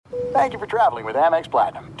Thank you for traveling with Amex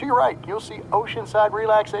Platinum. To your right, you'll see oceanside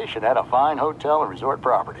relaxation at a fine hotel and resort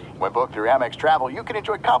property. When booked through Amex Travel, you can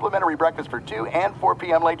enjoy complimentary breakfast for 2 and 4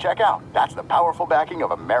 p.m. late checkout. That's the powerful backing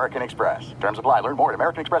of American Express. Terms apply. Learn more at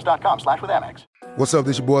americanexpress.com/withAmex. What's up?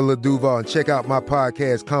 This your boy Lil Duval, and check out my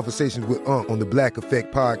podcast, Conversations with Unc, on the Black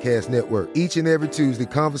Effect Podcast Network. Each and every Tuesday,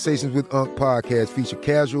 Conversations with Unc podcast feature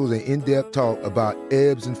casual and in-depth talk about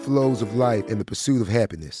ebbs and flows of life and the pursuit of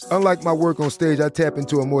happiness. Unlike my work on stage, I tap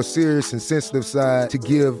into a more serious and sensitive side to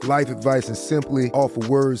give life advice and simply offer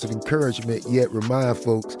words of encouragement, yet remind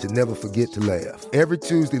folks to never forget to laugh. Every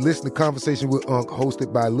Tuesday, listen to Conversations with Unc,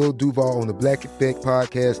 hosted by Lil Duval on the Black Effect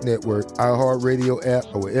Podcast Network, iHeartRadio app,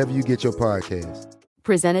 or wherever you get your podcasts.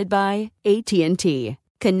 Presented by AT&T.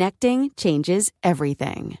 Connecting changes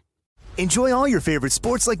everything. Enjoy all your favorite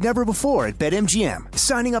sports like never before at BetMGM.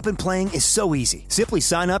 Signing up and playing is so easy. Simply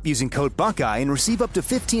sign up using code Buckeye and receive up to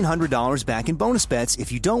 $1,500 back in bonus bets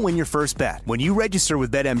if you don't win your first bet. When you register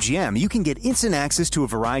with BetMGM, you can get instant access to a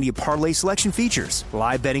variety of parlay selection features,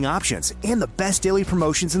 live betting options, and the best daily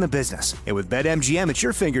promotions in the business. And with BetMGM at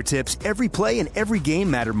your fingertips, every play and every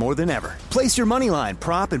game matter more than ever. Place your moneyline,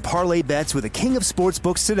 prop, and parlay bets with the king of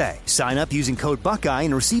sportsbooks today. Sign up using code Buckeye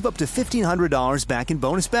and receive up to $1,500 back in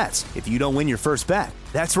bonus bets if you don't win your first bet.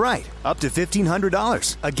 That's right, up to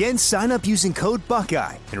 $1,500. Again, sign up using code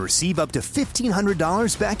Buckeye and receive up to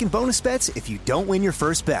 $1,500 back in bonus bets if you don't win your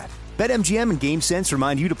first bet. BetMGM and GameSense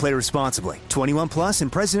remind you to play responsibly. 21 plus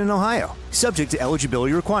and present in Ohio. Subject to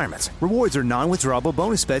eligibility requirements. Rewards are non-withdrawable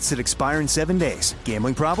bonus bets that expire in 7 days.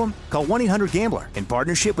 Gambling problem? Call 1-800-GAMBLER in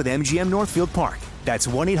partnership with MGM Northfield Park. That's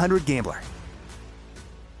 1-800-GAMBLER.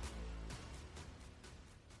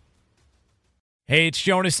 Hey, it's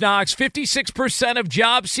Jonas Knox. 56% of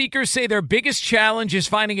job seekers say their biggest challenge is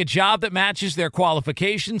finding a job that matches their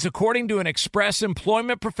qualifications, according to an Express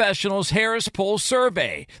Employment Professionals Harris Poll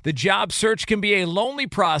survey. The job search can be a lonely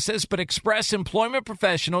process, but Express Employment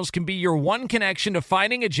Professionals can be your one connection to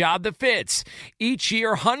finding a job that fits. Each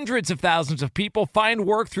year, hundreds of thousands of people find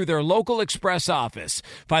work through their local Express office.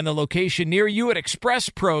 Find the location near you at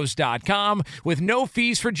expresspros.com. With no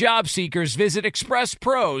fees for job seekers, visit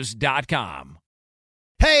expresspros.com.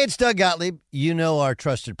 Hey, it's Doug Gottlieb. You know our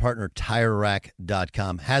trusted partner,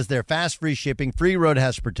 TireRack.com, has their fast, free shipping, free road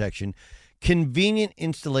hazard protection, convenient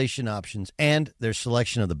installation options, and their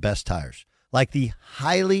selection of the best tires, like the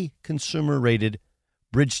highly consumer-rated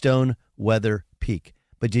Bridgestone Weather Peak.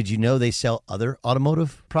 But did you know they sell other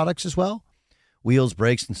automotive products as well? Wheels,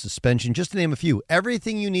 brakes, and suspension, just to name a few.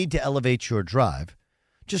 Everything you need to elevate your drive.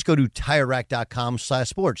 Just go to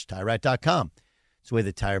TireRack.com/sports, TireRack.com. It's the way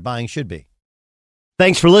that tire buying should be.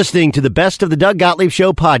 Thanks for listening to the Best of the Doug Gottlieb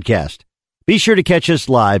Show podcast. Be sure to catch us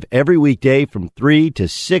live every weekday from 3 to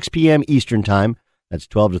 6 p.m. Eastern Time. That's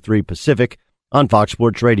 12 to 3 Pacific on Fox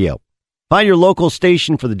Sports Radio. Find your local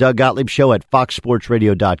station for the Doug Gottlieb Show at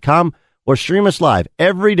foxsportsradio.com or stream us live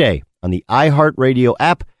every day on the iHeartRadio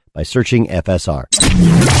app by searching FSR.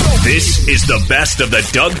 This is the Best of the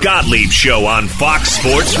Doug Gottlieb Show on Fox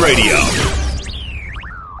Sports Radio.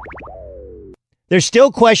 There's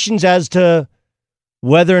still questions as to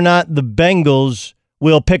whether or not the Bengals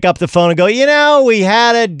will pick up the phone and go, we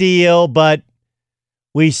had a deal, but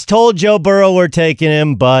we told Joe Burrow we're taking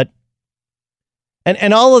him, but...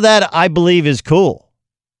 And all of that, I believe, is cool.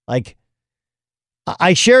 Like,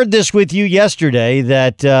 I shared this with you yesterday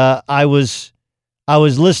that I was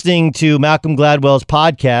listening to Malcolm Gladwell's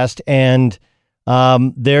podcast, and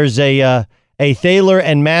there's a Thaler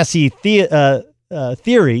and Massey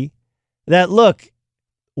theory that, look,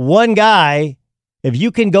 one guy... If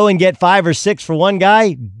you can go and get 5 or 6 for one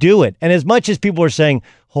guy, do it. And as much as people are saying,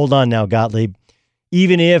 hold on now, Gottlieb,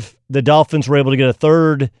 even if the Dolphins were able to get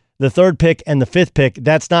the third pick and the 5th pick,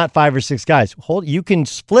 that's not 5 or 6 guys. You can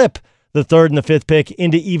flip the 3rd and the 5th pick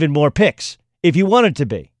into even more picks if you want it to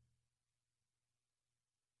be.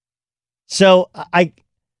 So I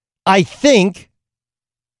think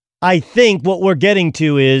what we're getting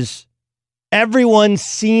to is everyone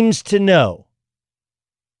seems to know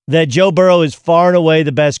that Joe Burrow is far and away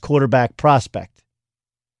the best quarterback prospect.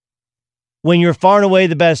 When you're far and away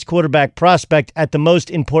the best quarterback prospect at the most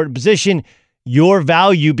important position, your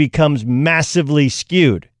value becomes massively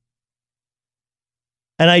skewed.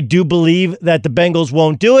 And I do believe that the Bengals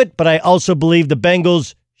won't do it, but I also believe the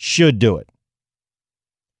Bengals should do it.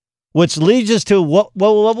 Which leads us to what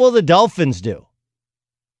will the Dolphins do?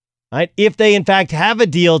 Right? If they, in fact, have a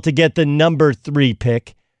deal to get the number 3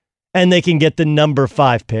 pick, and they can get the number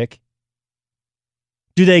 5 pick,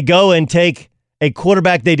 do they go and take a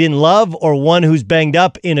quarterback they didn't love or one who's banged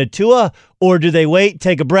up in a Tua, or do they wait,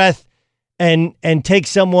 take a breath, and take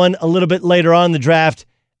someone a little bit later on in the draft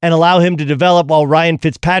and allow him to develop while Ryan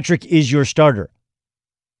Fitzpatrick is your starter.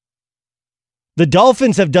 The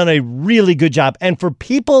Dolphins have done a really good job. And for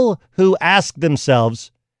people who ask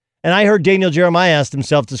themselves, and I heard Daniel Jeremiah ask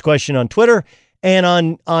himself this question on Twitter and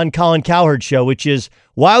on Colin Cowherd's show, which is,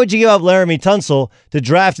 why would you give up Laramie Tunsil to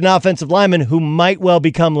draft an offensive lineman who might well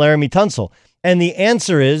become Laramie Tunsil? And the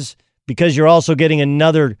answer is because you're also getting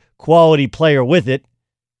another quality player with it.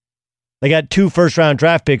 They got 2 first-round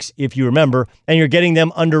draft picks, if you remember, and you're getting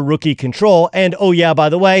them under rookie control. And, oh, yeah, by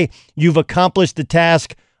the way, you've accomplished the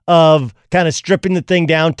task of kind of stripping the thing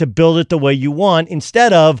down to build it the way you want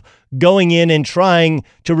instead of going in and trying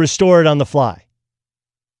to restore it on the fly.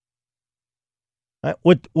 Right?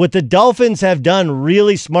 What the Dolphins have done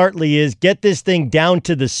really smartly is get this thing down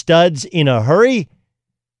to the studs in a hurry,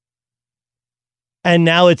 and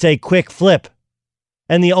now it's a quick flip.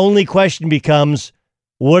 And the only question becomes,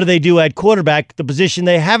 what do they do at quarterback, the position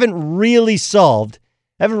they haven't really solved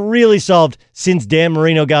since Dan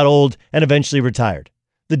Marino got old and eventually retired.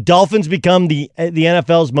 The Dolphins become the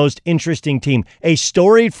NFL's most interesting team, a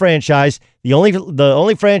storied franchise, the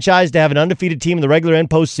only franchise to have an undefeated team in the regular and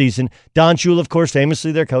postseason. Don Shula, of course,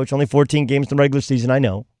 famously their coach, only 14 games in the regular season, I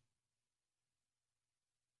know.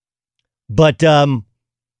 But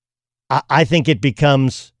I think it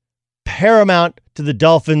becomes paramount to the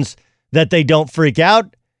Dolphins that they don't freak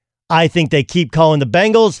out. I think they keep calling the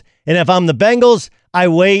Bengals, and if I'm the Bengals, I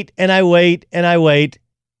wait and I wait and I wait.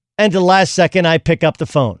 And to the last second, I pick up the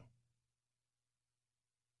phone.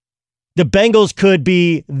 The Bengals could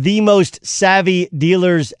be the most savvy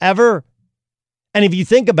dealers ever. And if you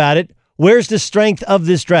think about it, where's the strength of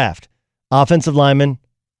this draft? Offensive lineman,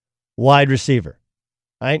 wide receiver,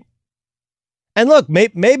 right? And look,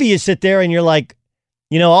 maybe you sit there and you're like,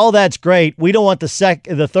 all that's great. We don't want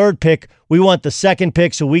the third pick. We want the second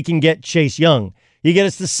pick so we can get Chase Young. You get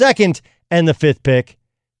us the second and the 5th pick.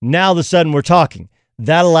 Now all of a sudden we're talking.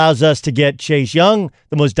 That allows us to get Chase Young,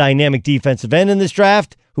 the most dynamic defensive end in this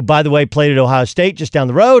draft, who, by the way, played at Ohio State just down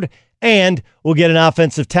the road, and we'll get an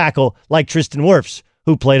offensive tackle like Tristan Wirfs,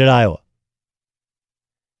 who played at Iowa.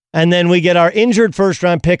 And then we get our injured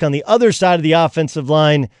first-round pick on the other side of the offensive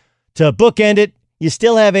line to bookend it. You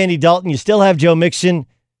still have Andy Dalton, you still have Joe Mixon,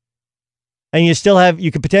 and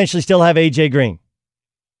you could potentially still have A.J. Green.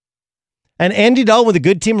 And Andy Dalton, with a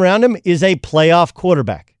good team around him, is a playoff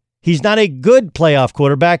quarterback. He's not a good playoff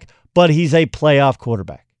quarterback, but he's a playoff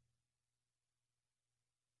quarterback.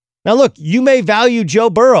 Now, look, you may value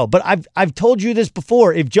Joe Burrow, but I've told you this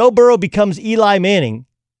before. If Joe Burrow becomes Eli Manning,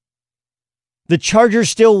 the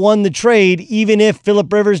Chargers still won the trade, even if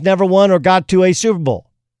Phillip Rivers never won or got to a Super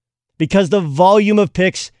Bowl, because the volume of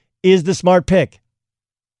picks is the smart pick.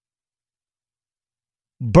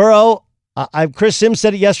 Burrow, Chris Sims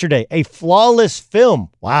said it yesterday, a flawless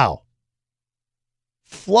film. Wow.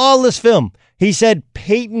 Flawless film. He said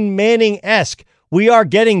Peyton Manning-esque. We are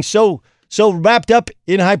getting so wrapped up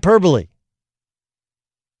in hyperbole.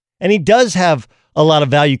 And he does have a lot of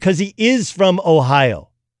value because he is from Ohio.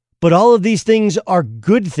 But all of these things are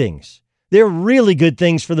good things. They're really good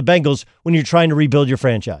things for the Bengals when you're trying to rebuild your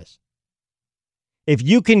franchise. If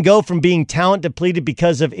you can go from being talent depleted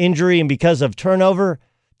because of injury and because of turnover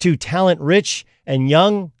to talent rich and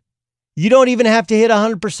young, you don't even have to hit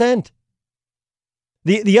 100%.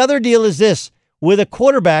 The other deal is this. With a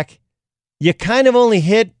quarterback, you kind of only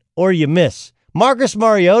hit or you miss. Marcus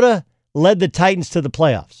Mariota led the Titans to the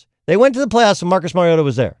playoffs. They went to the playoffs when Marcus Mariota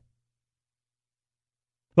was there.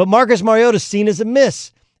 But Marcus Mariota is seen as a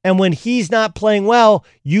miss. And when he's not playing well,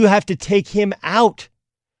 you have to take him out.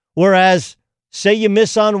 Whereas, say you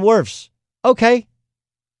miss on Wirfs. Okay.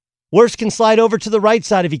 Wirfs can slide over to the right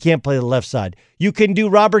side if he can't play the left side. You can do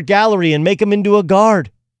Robert Gallery and make him into a guard.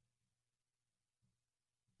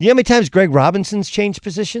 You know how many times Greg Robinson's changed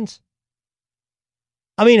positions?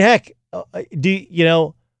 I mean, heck,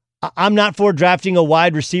 I'm not for drafting a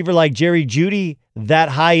wide receiver like Jerry Jeudy that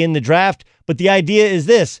high in the draft, but the idea is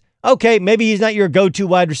this. Okay, maybe he's not your go-to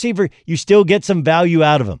wide receiver. You still get some value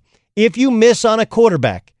out of him. If you miss on a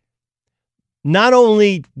quarterback, not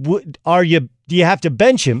only do you have to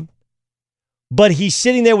bench him, but he's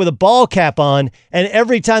sitting there with a ball cap on, and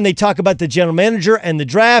every time they talk about the general manager and the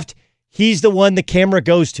draft, he's the one the camera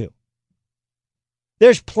goes to.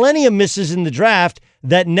 There's plenty of misses in the draft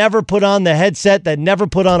that never put on the headset, that never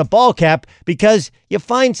put on a ball cap, because you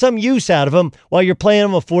find some use out of them while you're playing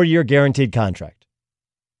them a 4-year guaranteed contract.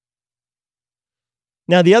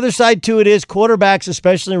 Now, the other side to it is quarterbacks,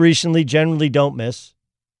 especially recently, generally don't miss.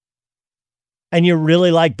 And you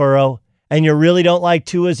really like Burrow, and you really don't like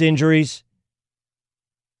Tua's injuries.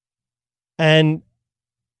 And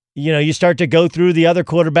you start to go through the other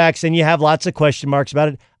quarterbacks and you have lots of question marks about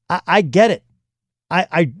it. I get it.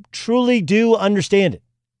 I truly do understand it.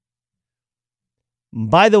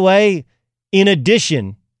 By the way, in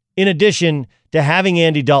addition to having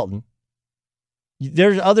Andy Dalton,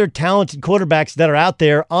 there's other talented quarterbacks that are out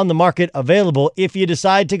there on the market available if you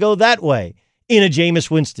decide to go that way, in a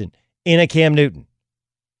Jameis Winston, in a Cam Newton.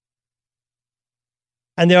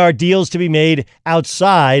 And there are deals to be made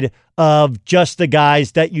outside of just the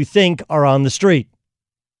guys that you think are on the street.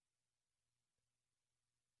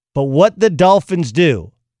 But what the Dolphins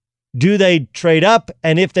do they trade up?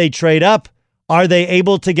 And if they trade up, are they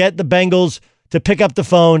able to get the Bengals to pick up the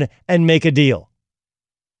phone and make a deal?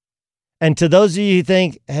 And to those of you who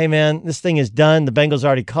think, hey man, this thing is done, the Bengals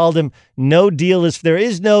already called him, no deal is, there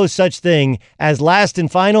is no such thing as last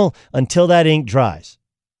and final until that ink dries.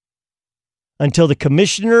 Until the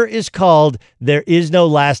commissioner is called, there is no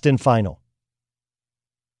last and final.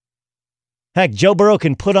 Heck, Joe Burrow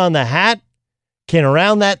can put on the hat, can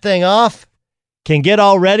round that thing off, can get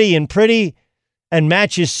all ready and pretty and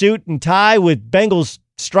match his suit and tie with Bengals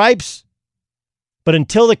stripes. But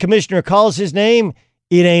until the commissioner calls his name,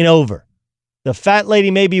 it ain't over. The fat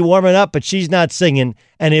lady may be warming up, but she's not singing.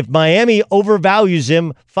 And if Miami overvalues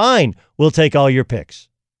him, fine, we'll take all your picks.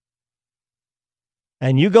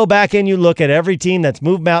 And you go back and you look at every team that's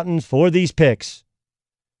moved mountains for these picks.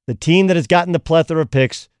 The team that has gotten the plethora of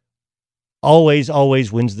picks always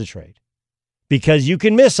wins the trade. Because you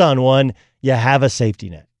can miss on one, you have a safety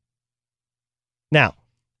net. Now,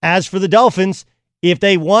 as for the Dolphins, if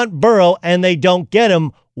they want Burrow and they don't get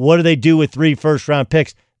him, what do they do with 3 first-round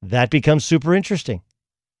picks? That becomes super interesting.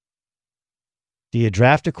 Do you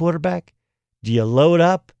draft a quarterback? Do you load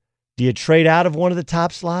up? Do you trade out of one of the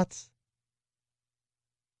top slots?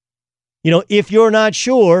 You know, if you're not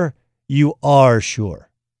sure, you are sure.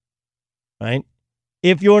 Right?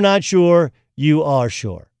 If you're not sure, you are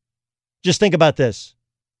sure. Just think about this.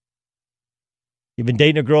 You've been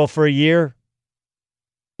dating a girl for a year.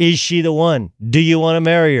 Is she the one? Do you want to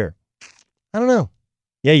marry her? I don't know.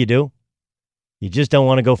 Yeah, you do. You just don't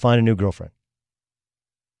want to go find a new girlfriend.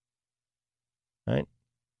 Right?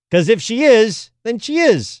 Because if she is, then she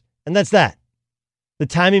is. And that's that. The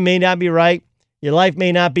timing may not be right. Your life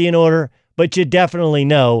may not be in order, but you definitely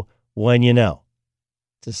know when you know.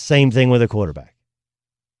 It's the same thing with a quarterback.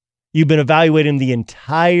 You've been evaluating the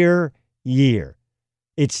entire year.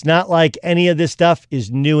 It's not like any of this stuff is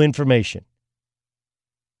new information.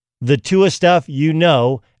 The Tua stuff, you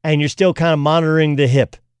know, and you're still kind of monitoring the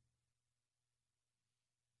hip.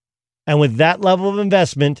 And with that level of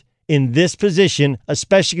investment in this position,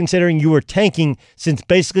 especially considering you were tanking since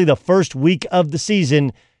basically the first week of the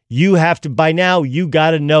season, you have to, by now, you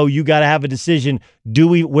got to know, you got to have a decision.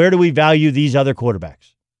 Where do we value these other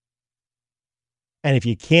quarterbacks? And if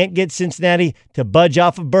you can't get Cincinnati to budge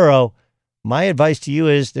off of Burrow, my advice to you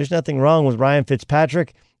is there's nothing wrong with Ryan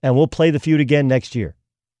Fitzpatrick, and we'll play the feud again next year.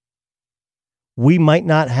 We might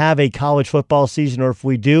not have a college football season, or if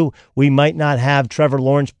we do, we might not have Trevor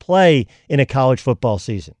Lawrence play in a college football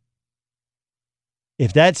season.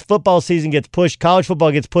 If that football season gets pushed, college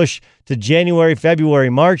football gets pushed to January, February,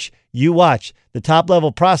 March, you watch the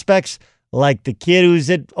top-level prospects like the kid who's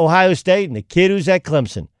at Ohio State and the kid who's at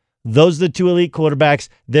Clemson. Those are the 2 elite quarterbacks.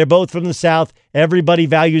 They're both from the South. Everybody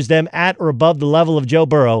values them at or above the level of Joe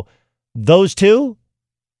Burrow. Those 2,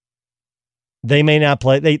 they may not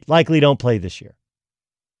play. They likely don't play this year.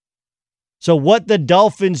 So what the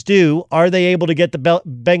Dolphins do, are they able to get the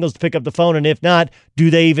Bengals to pick up the phone? And if not,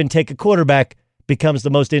 do they even take a quarterback? Becomes the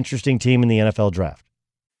most interesting team in the NFL draft.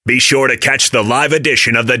 Be sure to catch the live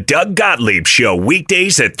edition of the Doug Gottlieb Show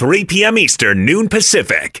weekdays at 3 p.m. Eastern, noon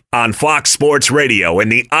Pacific on Fox Sports Radio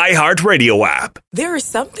and the iHeartRadio app. There are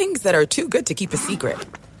some things that are too good to keep a secret.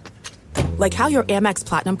 Like how your Amex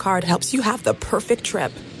Platinum card helps you have the perfect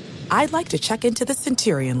trip. I'd like to check into the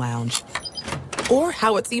Centurion Lounge. Or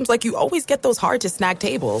how it seems like you always get those hard-to-snag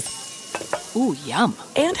tables. Ooh, yum.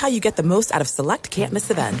 And how you get the most out of select can't-miss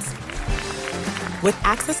events. With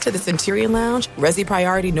access to the Centurion Lounge, Resi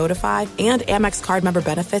Priority Notify, and Amex card member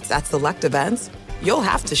benefits at select events, you'll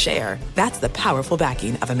have to share. That's the powerful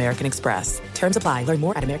backing of American Express. Terms apply. Learn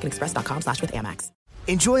more at americanexpress.com/withAmex.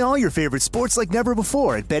 Enjoy all your favorite sports like never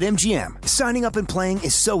before at BetMGM. Signing up and playing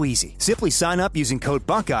is so easy. Simply sign up using code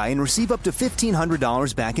Buckeye and receive up to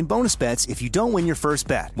 $1,500 back in bonus bets if you don't win your first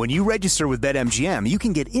bet. When you register with BetMGM, you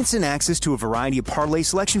can get instant access to a variety of parlay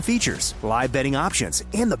selection features, live betting options,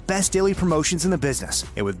 and the best daily promotions in the business.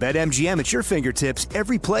 And with BetMGM at your fingertips,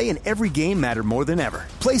 every play and every game matter more than ever.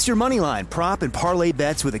 Place your moneyline, prop, and parlay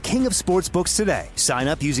bets with the king of sportsbooks today. Sign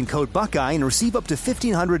up using code Buckeye and receive up to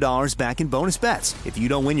 $1,500 back in bonus bets. if you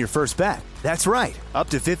don't win your first bet. That's right, up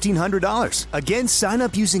to $1,500. Again, sign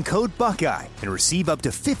up using code Buckeye and receive up to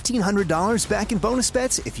 $1,500 back in bonus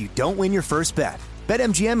bets if you don't win your first bet.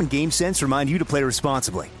 BetMGM and GameSense remind you to play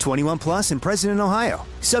responsibly. 21 plus and present in Ohio.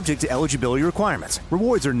 Subject to eligibility requirements.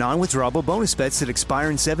 Rewards are non-withdrawable bonus bets that expire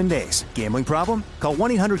in 7 days. Gambling problem? Call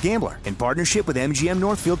 1-800-GAMBLER in partnership with MGM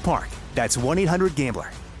Northfield Park. That's 1-800-GAMBLER.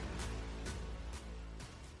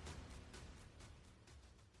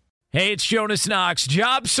 Hey, it's Jonas Knox.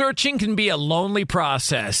 Job searching can be a lonely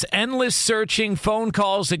process. Endless searching, phone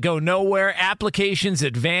calls that go nowhere, applications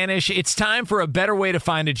that vanish. It's time for a better way to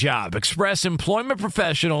find a job. Express Employment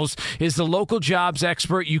Professionals is the local jobs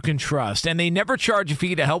expert you can trust, and they never charge a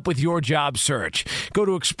fee to help with your job search. Go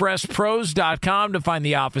to expresspros.com to find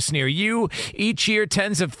the office near you. Each year,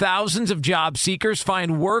 tens of thousands of job seekers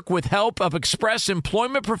find work with help of Express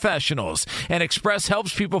Employment Professionals, and Express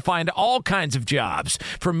helps people find all kinds of jobs,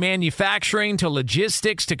 from manufacturing to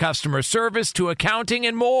logistics to customer service to accounting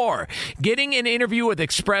and more. Getting an interview with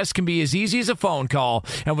Express can be as easy as a phone call,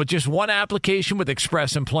 and with just one application with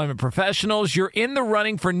Express Employment Professionals, you're in the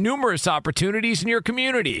running for numerous opportunities in your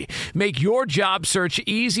community. Make your job search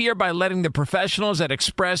easier by letting the professionals at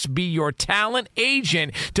Express be your talent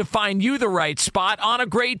agent to find you the right spot on a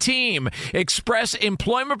great team. Express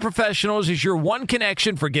Employment Professionals is your one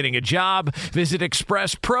connection for getting a job. Visit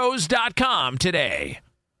expresspros.com today.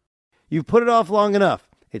 You've put it off long enough.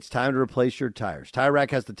 It's time to replace your tires. Tire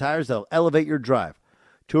Rack has the tires that'll elevate your drive.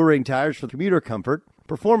 Touring tires for commuter comfort,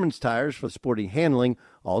 performance tires for sporty handling,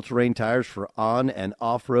 all-terrain tires for on- and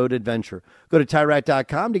off-road adventure. Go to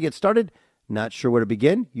TireRack.com to get started. Not sure where to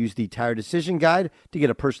begin? Use the Tire Decision Guide to get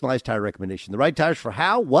a personalized tire recommendation. The right tires for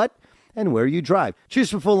how, what, and where you drive. Choose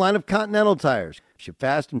from a full line of Continental tires. Ship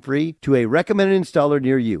fast and free to a recommended installer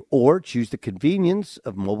near you. Or choose the convenience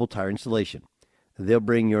of mobile tire installation. They'll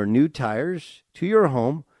bring your new tires to your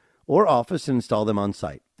home or office and install them on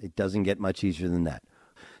site. It doesn't get much easier than that.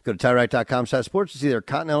 Go to TireRack.com/sports to see their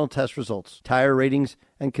Continental test results, tire ratings,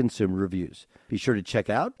 and consumer reviews. Be sure to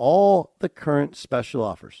check out all the current special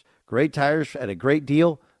offers. Great tires at a great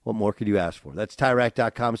deal. What more could you ask for? That's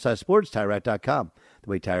TireRack.com/sports, TireRack.com, the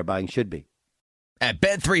way tire buying should be. At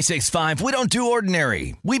Bet365, we don't do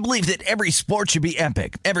ordinary. We believe that every sport should be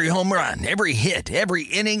epic. Every home run, every hit, every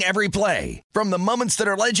inning, every play. From the moments that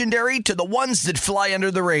are legendary to the ones that fly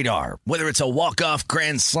under the radar. Whether it's a walk-off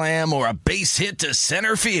grand slam or a base hit to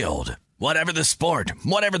center field. Whatever the sport,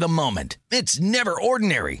 whatever the moment. It's never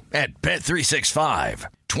ordinary at Bet365.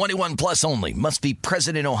 21 plus only. Must be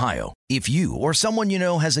present in Ohio. If you or someone you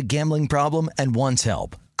know has a gambling problem and wants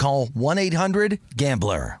help, call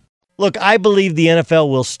 1-800-GAMBLER. Look, I believe the NFL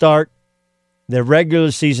will start their regular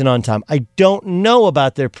season on time. I don't know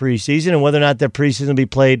about their preseason and whether or not their preseason will be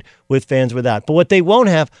played with fans without. But what they won't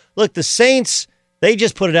have, look, the Saints, they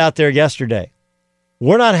just put it out there yesterday.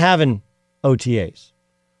 We're not having OTAs.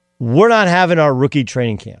 We're not having our rookie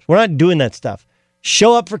training camps. We're not doing that stuff.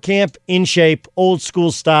 Show up for camp in shape, old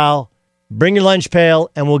school style, bring your lunch pail,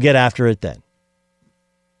 and we'll get after it then.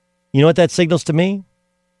 You know what that signals to me?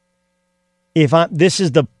 This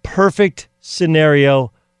is the perfect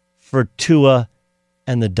scenario for Tua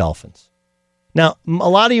and the Dolphins. Now, a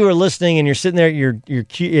lot of you are listening and you're sitting there at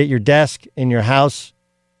your desk in your house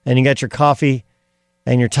and you got your coffee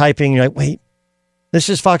and you're typing. You're like, wait, this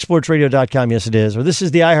is FoxSportsRadio.com. Yes, it is. Or this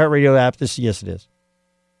is the iHeartRadio app. Yes, it is.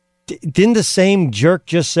 Didn't the same jerk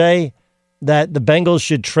just say that the Bengals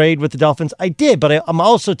should trade with the Dolphins? I did, but I'm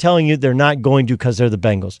also telling you they're not going to because they're the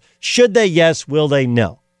Bengals. Should they? Yes. Will they?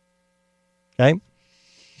 No. Okay?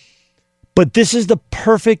 But this is the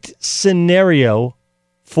perfect scenario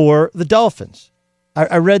for the Dolphins.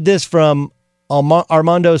 I read this from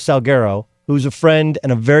Armando Salguero, who's a friend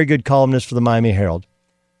and a very good columnist for the Miami Herald.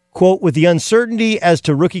 Quote, with the uncertainty as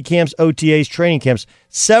to rookie camps, OTAs, training camps,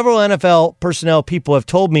 several NFL personnel people have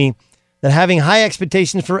told me that having high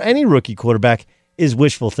expectations for any rookie quarterback is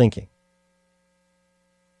wishful thinking.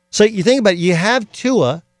 So you think about it, you have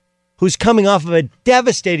Tua, who's coming off of a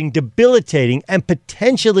devastating, debilitating, and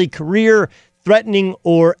potentially career-threatening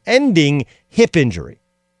or ending hip injury.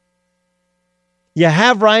 You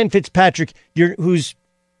have Ryan Fitzpatrick,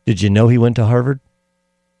 did you know he went to Harvard?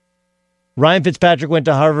 Ryan Fitzpatrick went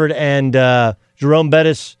to Harvard, and Jerome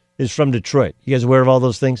Bettis is from Detroit. You guys aware of all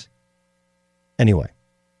those things? Anyway,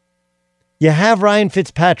 you have Ryan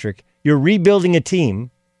Fitzpatrick. You're rebuilding a team.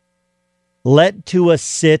 Let Tua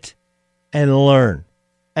sit and learn.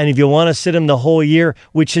 And if you want to sit him the whole year,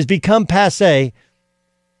 which has become passé,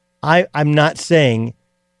 I'm not saying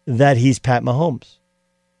that he's Pat Mahomes.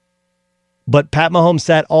 But Pat Mahomes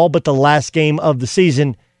sat all but the last game of the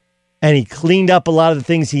season, and he cleaned up a lot of the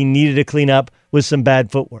things he needed to clean up with some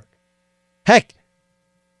bad footwork. Heck,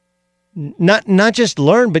 not just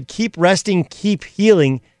learn, but keep resting, keep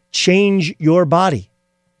healing, change your body.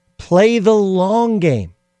 Play the long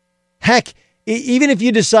game. Heck, even if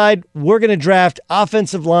you decide we're going to draft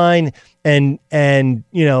offensive line and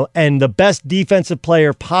the best defensive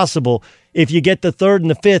player possible, if you get the third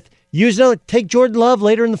and the fifth, take Jordan Love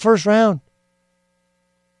later in the first round.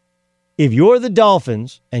 If you're the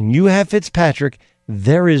Dolphins and you have Fitzpatrick,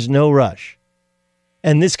 there is no rush.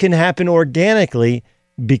 And this can happen organically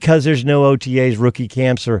because there's no OTAs, rookie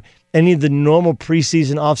camps, or any of the normal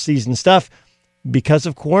preseason, offseason stuff because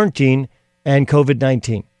of quarantine and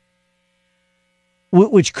COVID-19,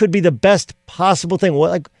 which could be the best possible thing.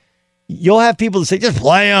 Like, you'll have people that say, just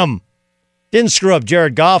play him. Didn't screw up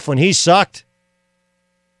Jared Goff when he sucked.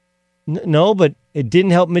 No, but it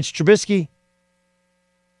didn't help Mitch Trubisky.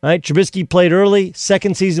 All right, Trubisky played early.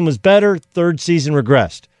 Second season was better. Third season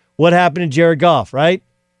regressed. What happened to Jared Goff, right?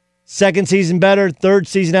 Second season better. Third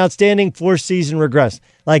season outstanding. Fourth season regressed.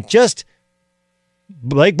 Like, just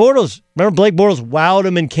Blake Bortles. Remember, Blake Bortles wowed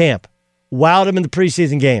him in camp. Wowed him in the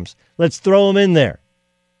preseason games. Let's throw him in there.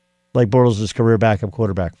 Blake Bortles is career backup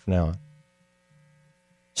quarterback from now on.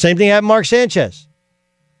 Same thing happened to Mark Sanchez.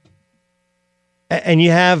 And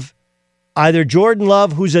you have either Jordan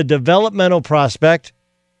Love, who's a developmental prospect,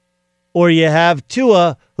 or you have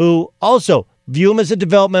Tua, who also view him as a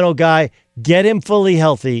developmental guy, get him fully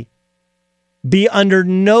healthy, be under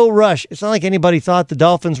no rush. It's not like anybody thought the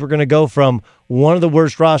Dolphins were going to go from one of the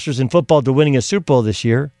worst rosters in football to winning a Super Bowl this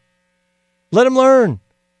year. Let him learn.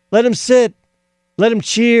 Let him sit. Let him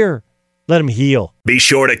cheer. Let him heal. Be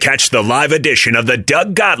sure to catch the live edition of the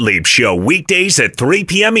Doug Gottlieb Show weekdays at 3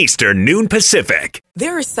 p.m. Eastern, noon Pacific.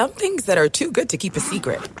 There are some things that are too good to keep a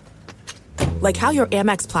secret. Like how your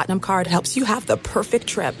Amex Platinum card helps you have the perfect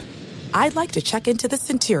trip. I'd like to check into the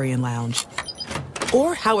Centurion Lounge.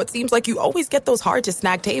 Or how it seems like you always get those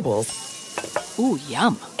hard-to-snag tables. Ooh,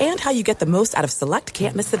 yum. And how you get the most out of select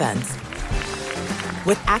can't-miss events.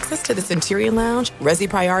 With access to the Centurion Lounge, Resi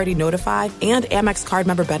Priority Notified, and Amex card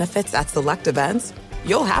member benefits at select events,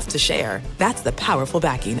 you'll have to share. That's the powerful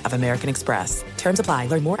backing of American Express. Terms apply.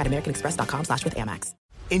 Learn more at americanexpress.com/withAmex.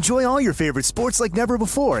 Enjoy all your favorite sports like never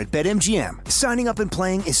before at BetMGM. Signing up and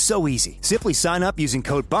playing is so easy. Simply sign up using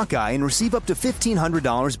code Buckeye and receive up to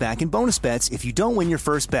 $1,500 back in bonus bets if you don't win your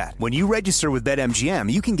first bet. When you register with BetMGM,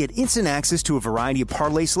 you can get instant access to a variety of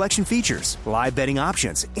parlay selection features, live betting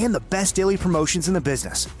options, and the best daily promotions in the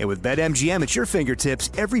business. And with BetMGM at your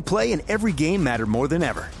fingertips, every play and every game matter more than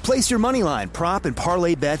ever. Place your moneyline, prop, and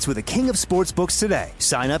parlay bets with the king of sportsbooks today.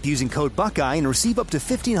 Sign up using code Buckeye and receive up to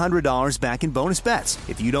 $1,500 back in bonus bets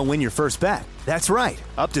if you don't win your first bet. That's right,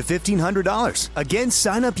 up to $1,500. Again,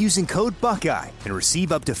 sign up using code Buckeye and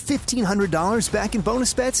receive up to $1,500 back in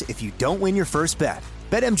bonus bets if you don't win your first bet.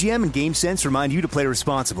 BetMGM and GameSense remind you to play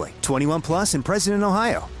responsibly. 21 plus and present in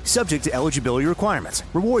Ohio. Subject to eligibility requirements.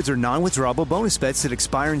 Rewards are non-withdrawable bonus bets that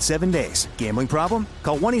expire in 7 days. Gambling problem?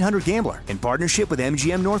 Call 1-800-GAMBLER in partnership with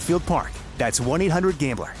MGM Northfield Park. That's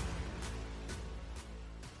 1-800-GAMBLER.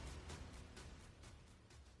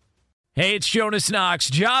 Hey, it's Jonas Knox.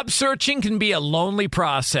 Job searching can be a lonely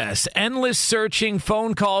process. Endless searching,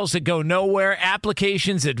 phone calls that go nowhere,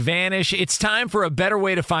 applications that vanish. It's time for a better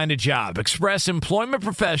way to find a job. Express Employment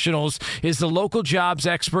Professionals is the local jobs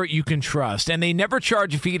expert you can trust, and they never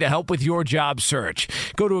charge a fee to help with your job search.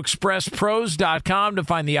 Go to expresspros.com to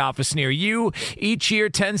find the office near you. Each year,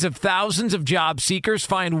 tens of thousands of job seekers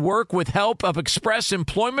find work with help of Express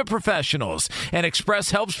Employment Professionals, and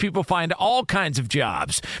Express helps people find all kinds of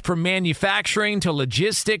jobs, from manufacturing to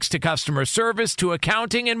logistics to customer service to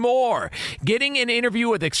accounting and more. Getting an interview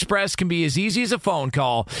with Express can be as easy as a phone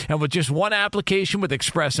call, and with just one application with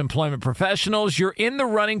Express Employment Professionals, you're in the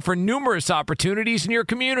running for numerous opportunities in your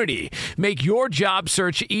community. Make your job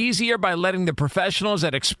search easier by letting the professionals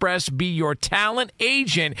at Express be your talent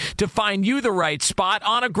agent to find you the right spot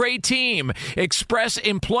on a great team. Express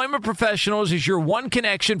Employment Professionals is your one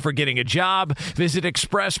connection for getting a job. Visit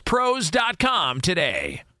expresspros.com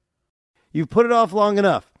today. You've put it off long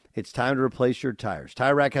enough. It's time to replace your tires.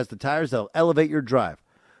 Tire Rack has the tires that'll elevate your drive.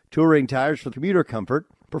 Touring tires for commuter comfort,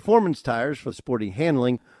 performance tires for sporty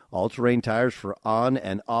handling, all-terrain tires for on-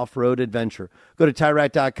 and off-road adventure. Go to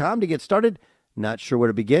TireRack.com to get started. Not sure where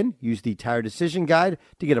to begin? Use the Tire Decision Guide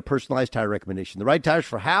to get a personalized tire recommendation. The right tires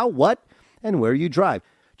for how, what, and where you drive.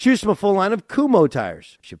 Choose from a full line of Kumho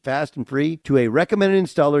tires. Ship fast and free to a recommended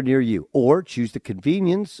installer near you. Or choose the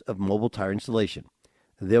convenience of mobile tire installation.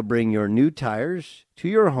 They'll bring your new tires to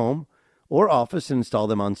your home or office and install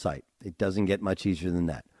them on site. It doesn't get much easier than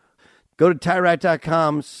that. Go to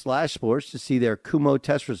TireRack.com/sports to see their Kumho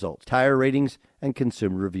test results, tire ratings, and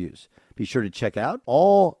consumer reviews. Be sure to check out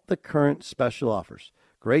all the current special offers.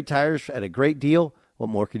 Great tires at a great deal.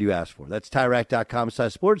 What more could you ask for? That's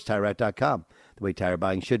TireRack.com/sports, TireRack.com, the way tire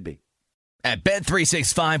buying should be. At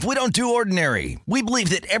Bet365, we don't do ordinary. We believe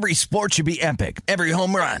that every sport should be epic. Every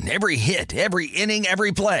home run, every hit, every inning,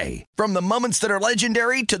 every play. From the moments that are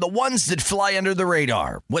legendary to the ones that fly under the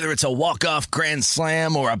radar. Whether it's a walk-off grand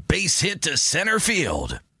slam or a base hit to center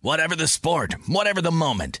field. Whatever the sport, whatever the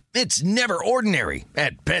moment. It's never ordinary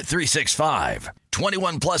at Bet365.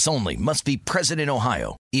 21 plus only. Must be present in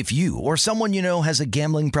Ohio. If you or someone you know has a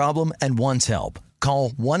gambling problem and wants help, call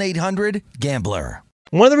 1-800-GAMBLER.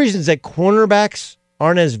 One of the reasons that cornerbacks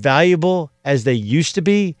aren't as valuable as they used to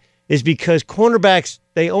be is because cornerbacks,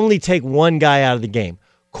 they only take one guy out of the game.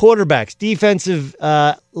 Quarterbacks, defensive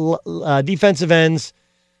ends,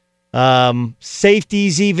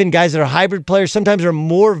 safeties, even guys that are hybrid players, sometimes are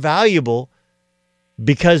more valuable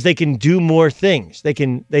because they can do more things.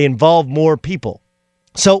 They involve more people.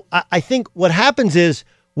 So I think what happens is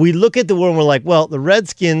we look at the world and we're like, well, the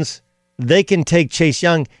Redskins, they can take Chase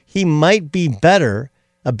Young. He might be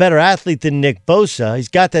a better athlete than Nick Bosa. He's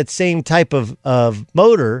got that same type of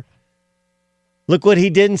motor. Look what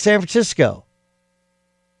he did in San Francisco.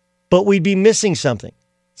 But we'd be missing something.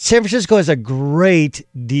 San Francisco has a great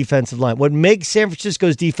defensive line. What makes San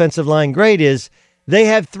Francisco's defensive line great is they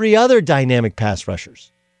have 3 other dynamic pass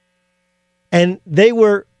rushers. And they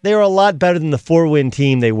were a lot better than the 4-win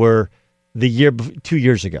team they were 2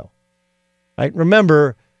 years ago. Right?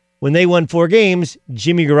 Remember, when they won 4 games,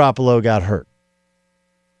 Jimmy Garoppolo got hurt.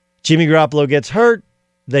 Jimmy Garoppolo gets hurt.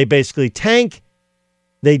 They basically tank.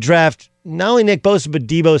 They draft not only Nick Bosa, but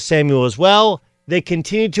Deebo Samuel as well. They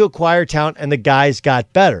continued to acquire talent, and the guys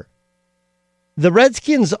got better. The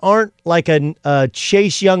Redskins aren't like a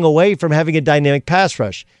Chase Young away from having a dynamic pass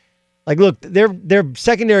rush. Like, look, their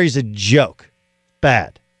secondary is a joke.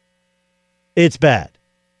 Bad. It's bad.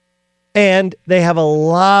 And they have a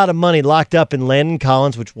lot of money locked up in Landon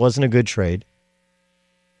Collins, which wasn't a good trade.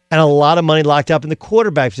 And a lot of money locked up in the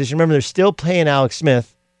quarterback position. Remember, they're still paying Alex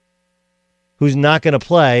Smith, who's not going to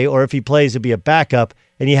play, or if he plays, it'll be a backup,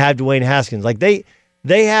 and you have Dwayne Haskins. Like, they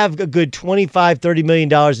have a good $25-30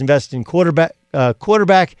 million invested in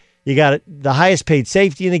quarterback. You got the highest paid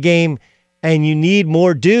safety in the game, and you need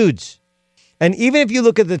more dudes. And even if you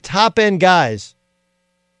look at the top-end guys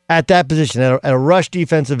at that position, at a rush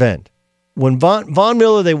defensive end, when Von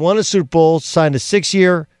Miller, they won a Super Bowl, signed a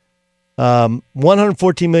 6-year,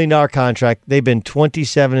 $114 million contract. They've been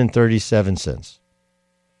 27-37 since.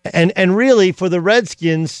 And really, for the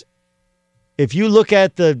Redskins, if you look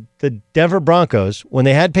at the Denver Broncos, when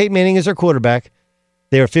they had Peyton Manning as their quarterback,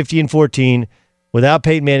 they were 50-14. Without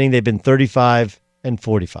Peyton Manning, they've been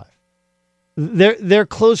 35-45. They're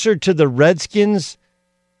closer to the Redskins.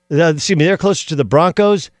 They're closer to the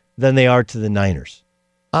Broncos than they are to the Niners.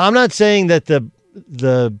 I'm not saying that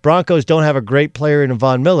the Broncos don't have a great player in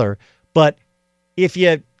Von Miller, but if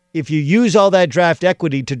you use all that draft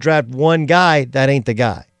equity to draft one guy, that ain't the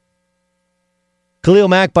guy. Khalil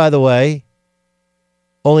Mack, by the way,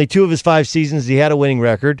 only 2 of his 5 seasons he had a winning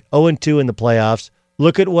record, 0-2 in the playoffs.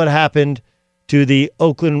 Look at what happened to the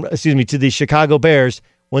Chicago Bears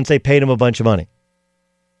once they paid him a bunch of money.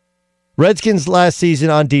 Redskins last season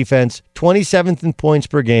on defense, 27th in points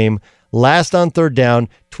per game, last on third down,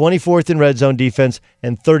 24th in red zone defense,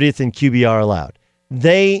 and 30th in QBR allowed.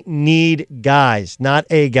 They need guys, not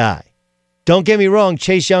a guy. Don't get me wrong,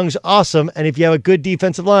 Chase Young's awesome, and if you have a good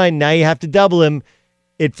defensive line, now you have to double him.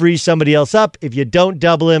 It frees somebody else up. If you don't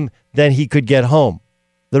double him, then he could get home.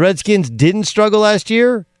 The Redskins didn't struggle last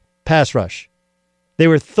year. Pass rush. They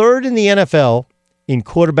were 3rd in the NFL in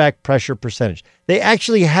quarterback pressure percentage. They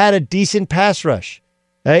actually had a decent pass rush.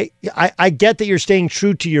 Right? I get that you're staying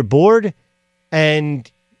true to your board, and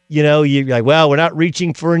you're like, well, we're not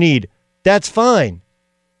reaching for a need. That's fine.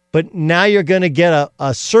 But now you're going to get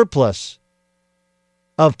a surplus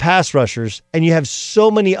of pass rushers, and you have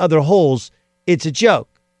so many other holes, it's a joke,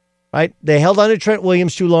 right? They held on to Trent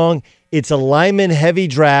Williams too long. It's a lineman-heavy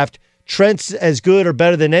draft. Trent's as good or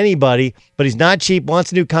better than anybody, but he's not cheap,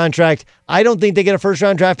 wants a new contract. I don't think they get a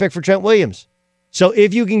first-round draft pick for Trent Williams. So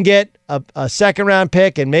if you can get a second-round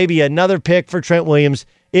pick and maybe another pick for Trent Williams,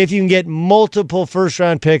 if you can get multiple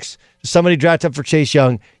first-round picks, somebody drafted up for Chase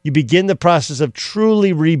Young, you begin the process of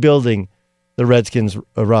truly rebuilding the Redskins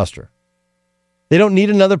roster. They don't need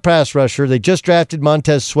another pass rusher. They just drafted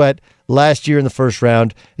Montez Sweat last year in the first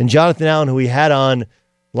round, and Jonathan Allen, who we had on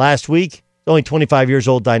last week, only 25 years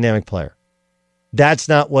old, dynamic player. That's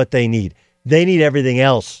not what they need. They need everything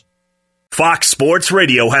else. Fox Sports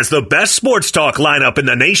Radio has the best sports talk lineup in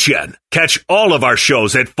the nation. Catch all of our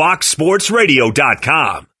shows at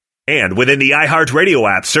foxsportsradio.com. And within the iHeartRadio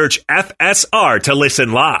app, search FSR to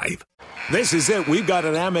listen live. This is it. We've got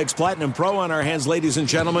an Amex Platinum Pro on our hands, ladies and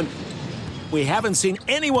gentlemen. We haven't seen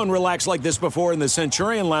anyone relax like this before in the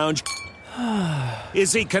Centurion Lounge.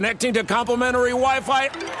 Is he connecting to complimentary Wi-Fi?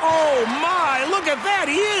 Oh, my. Look at that.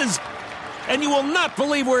 He is. And you will not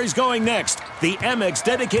believe where he's going next. The Amex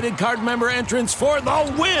dedicated card member entrance for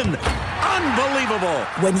the win. Unbelievable.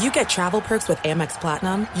 When you get travel perks with Amex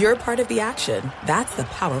Platinum, you're part of the action. That's the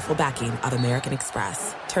powerful backing of American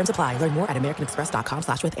Express. Terms apply. Learn more at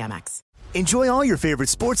americanexpress.com/withAmex. Enjoy all your favorite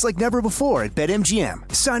sports like never before at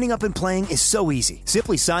BetMGM. Signing up and playing is so easy.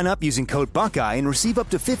 Simply sign up using code Buckeye and receive up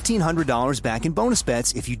to $1,500 back in bonus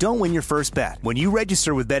bets if you don't win your first bet. When you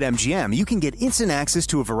register with BetMGM, you can get instant access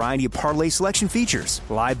to a variety of parlay selection features,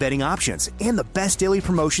 live betting options, and the best daily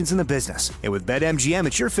promotions in the business. And with BetMGM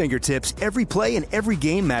at your fingertips, every play and every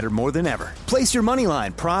game matter more than ever. Place your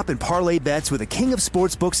moneyline, prop, and parlay bets with the king of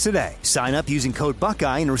sportsbooks today. Sign up using code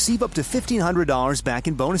Buckeye and receive up to $1,500 back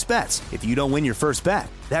in bonus bets if you don't win your first bet.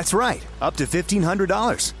 That's right, up to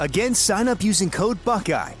 $1,500. Again, sign up using code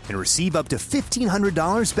Buckeye and receive up to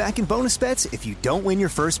 $1,500 back in bonus bets if you don't win your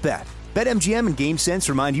first bet. BetMGM and GameSense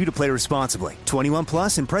remind you to play responsibly. 21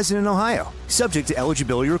 plus and present in Ohio. Subject to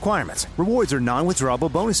eligibility requirements. Rewards are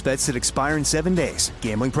non-withdrawable bonus bets that expire in 7 days.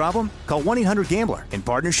 Gambling problem? Call 1-800-GAMBLER in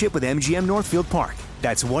partnership with MGM Northfield Park.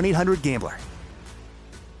 That's 1-800-GAMBLER.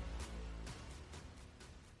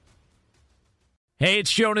 Hey,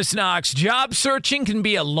 it's Jonas Knox. Job searching can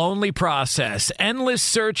be a lonely process. Endless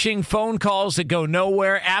searching, phone calls that go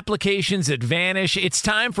nowhere, applications that vanish. It's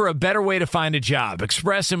time for a better way to find a job.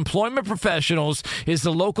 Express Employment Professionals is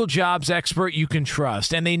the local jobs expert you can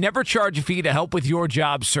trust, and they never charge a fee to help with your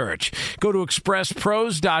job search. Go to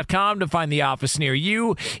expresspros.com to find the office near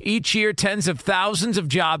you. Each year, tens of thousands of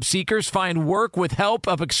job seekers find work with help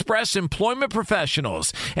of Express Employment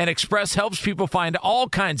Professionals, and Express helps people find all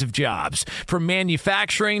kinds of jobs, from manufacturing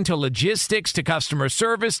to logistics to customer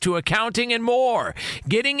service to accounting and more.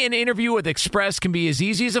 Getting an interview with Express can be as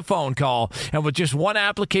easy as a phone call, and with just one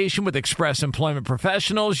application with Express Employment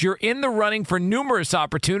Professionals, you're in the running for numerous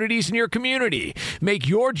opportunities in your community. Make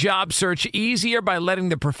your job search easier by letting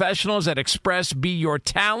the professionals at Express be your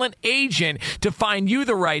talent agent to find you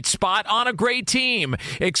the right spot on a great team.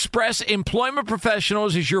 Express Employment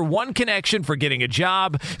Professionals is your one connection for getting a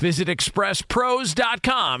job. Visit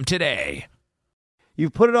expresspros.com today.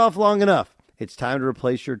 You've put it off long enough. It's time to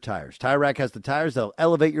replace your tires. Tire Rack has the tires that'll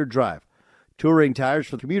elevate your drive. Touring tires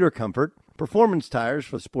for commuter comfort, performance tires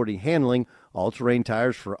for sporty handling, all-terrain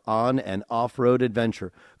tires for on- and off-road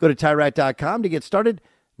adventure. Go to TireRack.com to get started.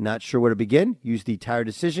 Not sure where to begin? Use the Tire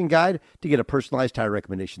Decision Guide to get a personalized tire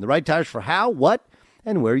recommendation. The right tires for how, what,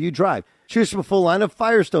 and where you drive. Choose from a full line of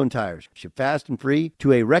Firestone tires. Ship fast and free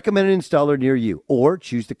to a recommended installer near you. Or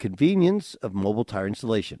choose the convenience of mobile tire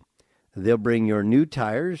installation. They'll bring your new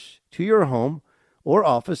tires to your home or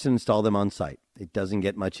office and install them on site. It doesn't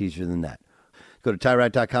get much easier than that. Go to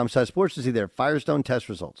TireRack.com/sports to see their Firestone test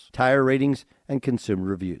results, tire ratings, and consumer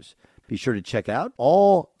reviews. Be sure to check out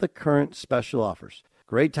all the current special offers.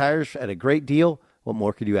 Great tires at a great deal. What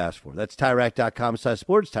more could you ask for? That's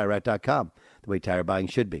TireRack.com/sports, TireRack.com, the way tire buying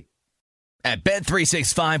should be. At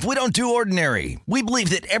Bet365, we don't do ordinary. We believe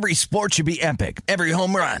that every sport should be epic. Every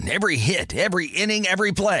home run, every hit, every inning,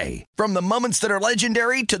 every play. From the moments that are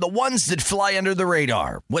legendary to the ones that fly under the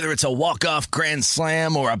radar. Whether it's a walk-off grand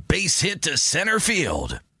slam or a base hit to center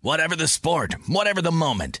field. Whatever the sport, whatever the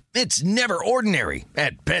moment. It's never ordinary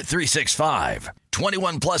at Bet365.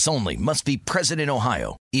 21 plus only. Must be present in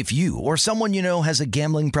Ohio. If you or someone you know has a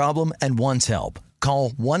gambling problem and wants help, call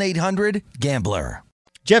 1-800-GAMBLER.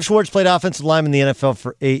 Jeff Schwartz played offensive lineman in the NFL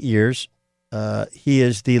for 8 years. He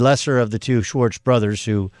is the lesser of the two Schwartz brothers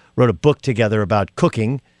who wrote a book together about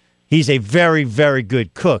cooking. He's a very, very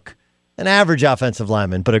good cook, an average offensive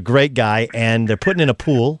lineman, but a great guy, and they're putting in a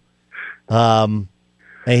pool. And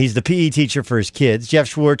he's the PE teacher for his kids. Jeff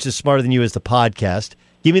Schwartz is Smarter Than You as the podcast.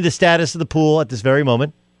 Give me the status of the pool at this very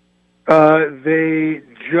moment. They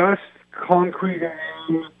just concreted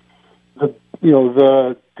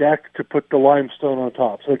the deck to put the limestone on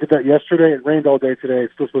top. So they did that yesterday. It rained all day today.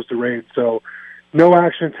 It's still supposed to rain, so no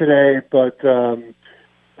action today. But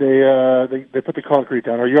they put the concrete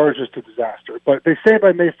down. Our yard's just a disaster. But they say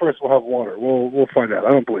by May 1st we'll have water. We'll find out.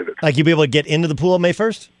 I don't believe it. Like you'll be able to get into the pool on May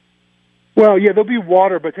 1st? Well, yeah, there'll be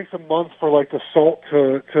water, but it takes a month for the salt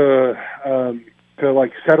to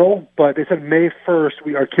settle. But they said May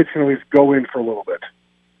 1st our kids can at least go in for a little bit.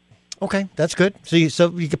 Okay, that's good.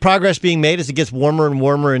 So progress being made as it gets warmer and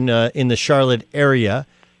warmer in the Charlotte area.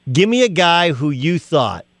 Give me a guy who you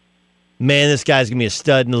thought, man, this guy's going to be a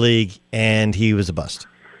stud in the league, and he was a bust.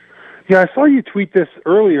 Yeah, I saw you tweet this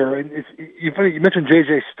earlier, and you mentioned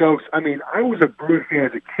J.J. Stokes. I mean, I was a Bruins fan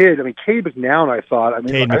as a kid. I mean, Cade McNown, I thought. I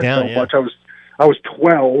mean, Cade I didn't know much. I was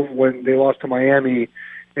 12 when they lost to Miami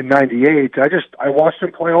in '98. I watched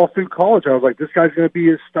him play all through college. I was like, this guy's going to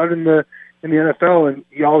be a stud in the NFL, and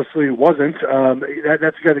he obviously wasn't.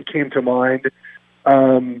 That's the guy that came to mind.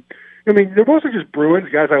 I mean, they're mostly just Bruins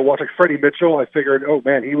guys I watched, like Freddie Mitchell. I figured, oh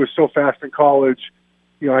man, he was so fast in college.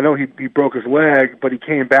 You know, I know he broke his leg, but he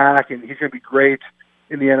came back, and he's going to be great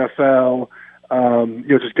in the NFL.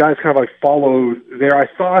 Just guys kind of like followed there. I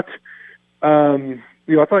thought,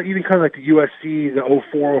 I thought even kind of like the USC, the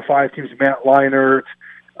 04-05 teams, Matt Leinart.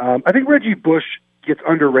 I think Reggie Bush gets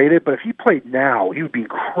underrated, but if he played now, he would be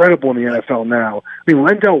incredible in the NFL now. I mean,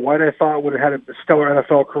 Lendell White, I thought, would have had a stellar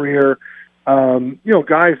NFL career.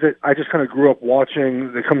 Guys that I just kind of grew up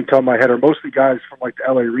watching that come to the top of my head are mostly guys from like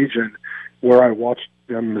the LA region where I watched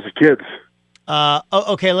them as a kid.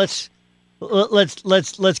 Okay, let's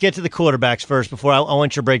get to the quarterbacks first before I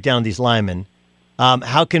want you to break down these linemen.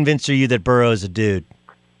 How convinced are you that Burrow is a dude?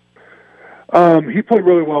 He played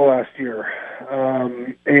really well last year,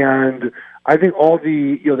 and I think all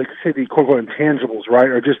the they say the quote unquote intangibles, right,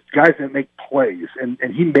 are just guys that make plays, and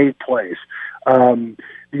he made plays.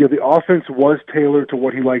 The offense was tailored to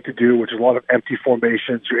what he liked to do, which is a lot of empty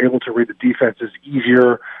formations. You're able to read the defenses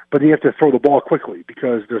easier, but you have to throw the ball quickly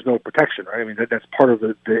because there's no protection, right? I mean, that's part of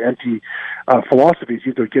the empty philosophies.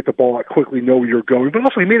 You have to get the ball out quickly, know where you're going. But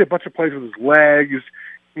also, he made a bunch of plays with his legs.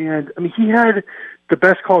 And, I mean, he had the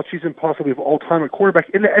best college season possibly of all time at quarterback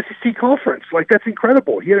in the SEC conference. Like, that's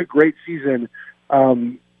incredible. He had a great season.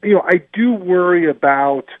 I do worry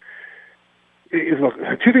about – look,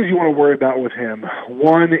 two things you want to worry about with him.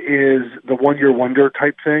 One is the one-year wonder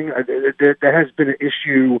type thing. That has been an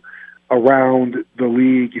issue around the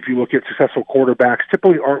league. If you look at successful quarterbacks,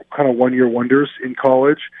 typically aren't kind of one-year wonders in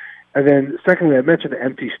college. And then secondly, I mentioned the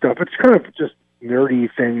empty stuff. It's kind of just nerdy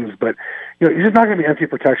things, but he's just not going to be empty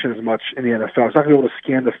protection as much in the NFL. He's not going to be able to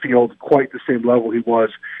scan the field quite the same level he was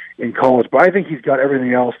in college. But I think he's got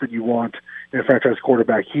everything else that you want in a franchise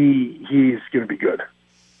quarterback. He's going to be good.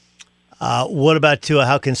 What about Tua?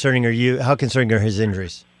 How concerning are you? How concerning are his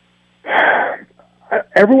injuries?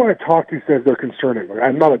 Everyone I talk to says they're concerning.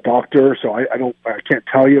 I'm not a doctor, so I can't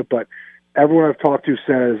tell you, but everyone I've talked to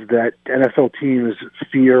says that NFL teams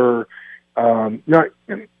fear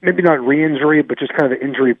maybe not re-injury, but just kind of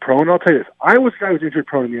injury prone. I'll tell you this: I was a guy who was injury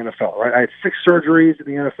prone in the NFL. Right, I had 6 surgeries in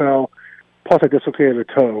the NFL, plus I dislocated a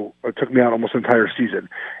toe. It took me out almost an entire season,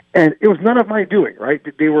 and it was none of my doing. Right,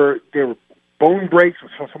 they were bone breaks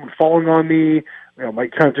with someone falling on me. My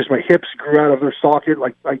hips grew out of their socket.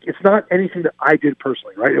 Like it's not anything that I did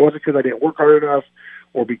personally, right? It wasn't because I didn't work hard enough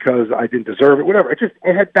or because I didn't deserve it, whatever. It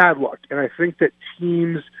had bad luck. And I think that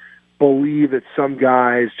teams believe that some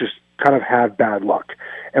guys just kind of have bad luck.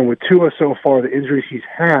 And with Tua so far, the injuries he's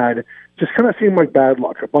had just kind of seem like bad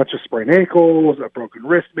luck. A bunch of sprained ankles, a broken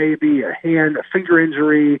wrist maybe, a hand, a finger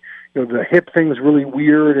injury. The hip thing is really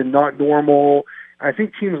weird and not normal. I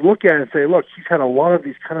think teams look at it and say, look, he's had a lot of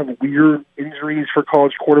these kind of weird injuries for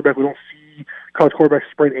college quarterbacks. We don't see college quarterbacks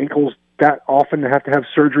sprain ankles that often to have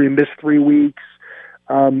surgery and miss 3 weeks.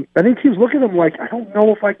 I think teams look at him like, I don't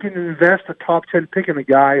know if I can invest a top 10 pick in a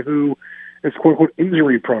guy who is quote-unquote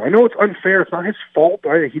injury prone. I know it's unfair. It's not his fault.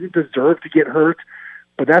 Right? He didn't deserve to get hurt,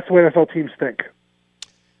 but that's the way NFL teams think.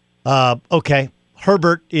 Okay.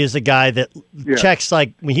 Herbert is a guy that checks,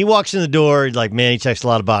 like, when he walks in the door, like, man, he checks a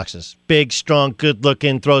lot of boxes. Big, strong,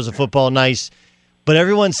 good-looking, throws the football nice. But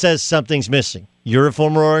everyone says something's missing. You're a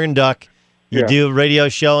former Oregon Duck. You do a radio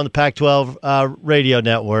show on the Pac-12 radio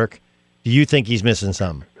network. Do you think he's missing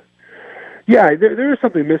something? Yeah, there is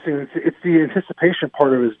something missing. It's the anticipation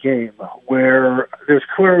part of his game where there's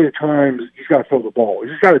clearly times he's got to throw the ball.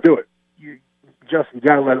 He's just got to do it. You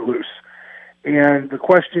got to let it loose. And the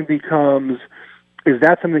question becomes, is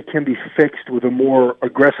that something that can be fixed with a more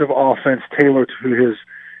aggressive offense tailored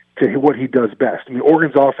to what he does best? I mean,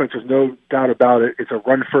 Oregon's offense, there's no doubt about it. It's a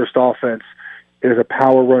run-first offense. It is a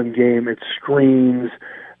power-run game. It screens.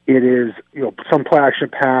 It is, some play-action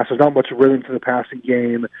pass. There's not much rhythm to the passing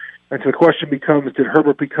game. And so the question becomes, did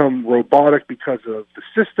Herbert become robotic because of the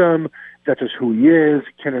system? That's just who he is.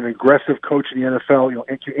 Can an aggressive coach in the NFL,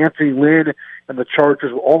 can Anthony Lynn and the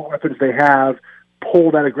Chargers, with all the weapons they have,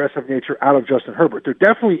 pull that aggressive nature out of Justin Herbert? There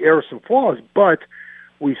definitely are some flaws, but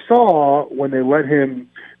we saw when they let him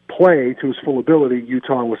play to his full ability,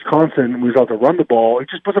 Utah and Wisconsin, when he was out to run the ball. He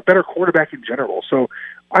just was a better quarterback in general. So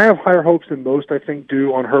I have higher hopes than most, I think,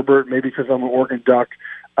 do on Herbert, maybe because I'm an Oregon Duck.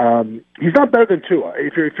 He's not better than Tua.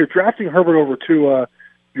 If you're drafting Herbert over Tua,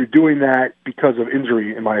 you're doing that because of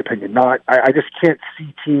injury, in my opinion. I just can't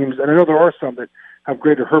see teams, and I know there are some that have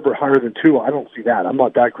graded Herbert higher than Tua. I don't see that. I'm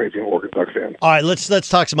not that crazy an Oregon Duck fan. All right, let's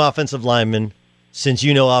talk some offensive linemen. Since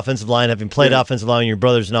you know offensive line, having played offensive line, your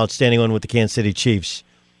brother's an outstanding one with the Kansas City Chiefs.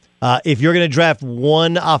 If you're going to draft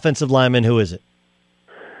one offensive lineman, who is it?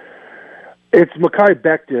 It's Mekhi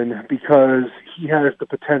Becton because he has the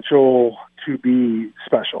potential to be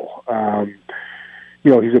special.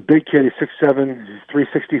 He's a big kid. He's 6'7",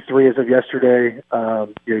 363 as of yesterday.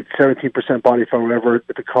 17% body fat, whatever,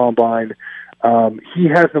 at the combine. He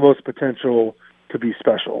has the most potential to be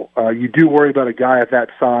special. You do worry about a guy at that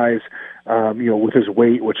size, with his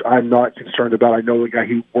weight, which I'm not concerned about. I know the guy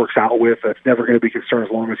he works out with. That's never going to be a concern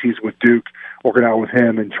as long as he's with Duke, working out with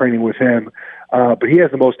him and training with him. But he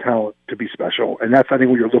has the most talent to be special, and that's, I think,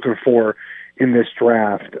 what you're looking for in this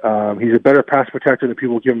draft. He's a better pass protector than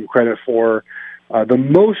people give him credit for. The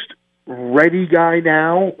most ready guy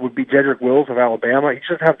now would be Jedrick Wills of Alabama. He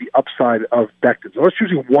doesn't have the upside of Becton. So I was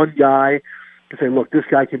choosing one guy to say, look, this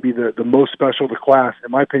guy can be the most special of the class.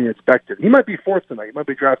 In my opinion, it's Becton. He might be fourth tonight. He might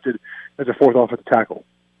be drafted as a fourth offensive tackle.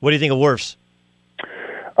 What do you think of Wirfs?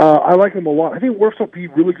 I like him a lot. I think Wirfs will be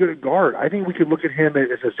really good at guard. I think we could look at him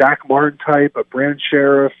as a Zach Martin type, a Brandon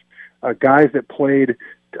Sheriff, guys that played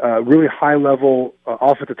really high-level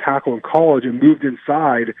offensive tackle in college and moved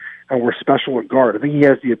inside and were special at guard. I think he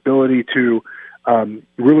has the ability to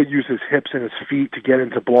really use his hips and his feet to get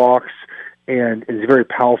into blocks, and is very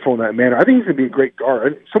powerful in that manner. I think he's going to be a great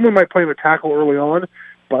guard. Someone might play him at tackle early on,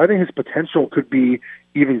 but I think his potential could be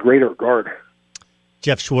even greater at guard.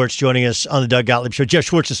 Jeff Schwartz joining us on the Doug Gottlieb Show. Jeff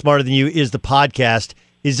Schwartz is Smarter Than You is the podcast.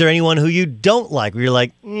 Is there anyone who you don't like, where you're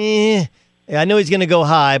like, I know he's going to go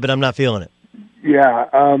high, but I'm not feeling it? Yeah,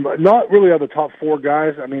 not really on the top four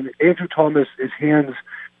guys. I mean, Andrew Thomas, his hands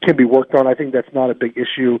can be worked on. I think that's not a big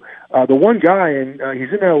issue. The one guy, and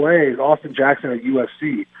he's in L.A., is Austin Jackson at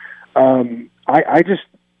USC.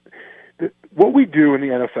 What we do in the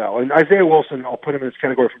NFL, and Isaiah Wilson, I'll put him in this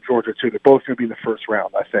category from Georgia too, they're both going to be in the first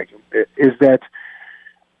round, I think, is that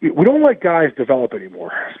we don't let guys develop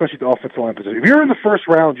anymore, especially the offensive line position. If you're in the first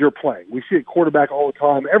round, you're playing. We see it quarterback all the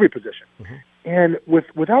time, every position. Mm-hmm. And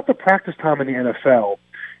without the practice time in the NFL,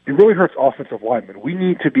 it really hurts offensive linemen. We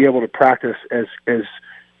need to be able to practice as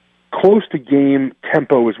close to game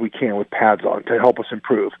tempo as we can with pads on to help us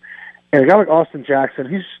improve. And a guy like Austin Jackson,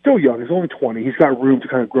 he's still young. He's only 20. He's got room to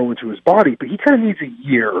kind of grow into his body, but he kind of needs a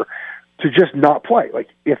year to just not play. Like,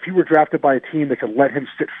 if he were drafted by a team that could let him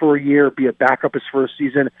sit for a year, be a backup his first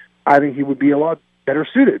season, I think he would be a lot better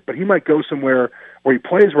suited. But he might go somewhere where he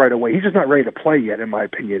plays right away. He's just not ready to play yet, in my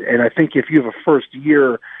opinion. And I think if you have a first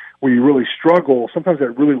year where you really struggle, sometimes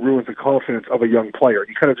that really ruins the confidence of a young player.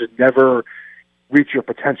 You kind of just never reach your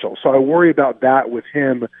potential. So I worry about that with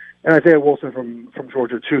him. And Isaiah Wilson from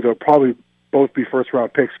Georgia, too. They'll probably both be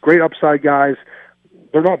first-round picks. Great upside guys.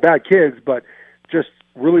 They're not bad kids, but just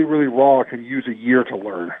really, really raw, can use a year to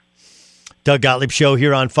learn. Doug Gottlieb Show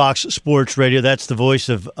here on Fox Sports Radio. That's the voice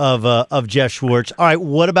of Jeff Schwartz. All right,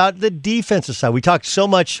 what about the defensive side? We talked so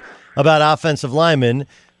much about offensive linemen.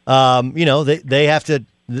 They got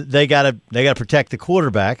to protect the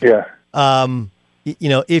quarterback. Yeah.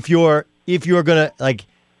 If you're gonna, like,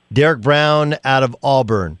 Derek Brown out of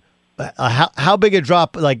Auburn, how big a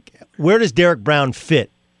drop? Like, where does Derek Brown fit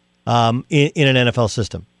in an NFL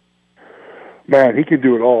system? Man, he can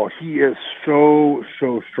do it all. He is so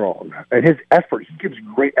strong. And his effort, he gives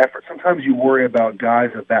great effort. Sometimes you worry about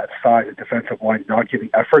guys of that size at defensive line not giving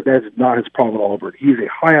effort. That is not his problem at Auburn. He's a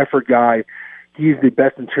high-effort guy. He's the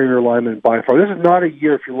best interior lineman by far. This is not a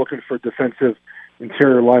year if you're looking for defensive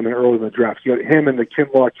interior lineman early in the draft. You got him and the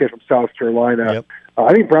Kinlaw kid from South Carolina. Yep.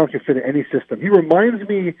 I think Brown can fit in any system. He reminds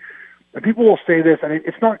me, and people will say this, and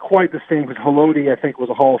it's not quite the same because Haloti, I think, was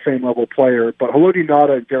a Hall of Fame level player, but Haloti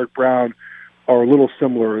Ngata and Derek Brown are a little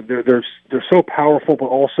similar. They're so powerful, but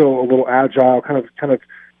also a little agile, kind of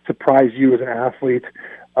surprise you as an athlete.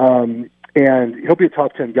 And he'll be a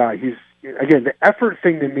top 10 guy. He's, again, the effort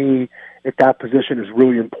thing to me at that position is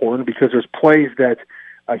really important because there's plays that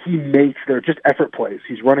he makes. They're just effort plays.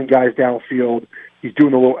 He's running guys downfield. He's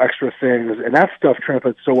doing the little extra things, and that stuff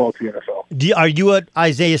translates so well to the NFL. Are you an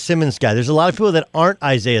Isaiah Simmons guy? There's a lot of people that aren't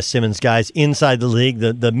Isaiah Simmons guys inside the league.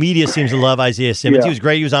 The media seems to love Isaiah Simmons. Yeah. He was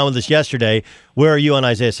great. He was on with us yesterday. Where are you on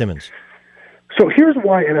Isaiah Simmons? So here's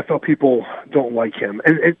why NFL people don't like him.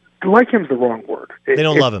 And like him's the wrong word. They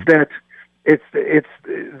don't love him. It's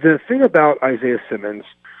the thing about Isaiah Simmons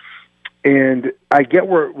and I get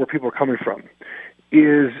where people are coming from,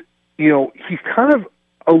 is, he's kind of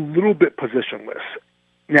a little bit positionless.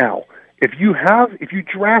 Now, if you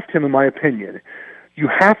draft him, in my opinion, you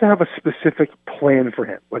have to have a specific plan for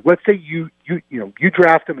him. Like, let's say you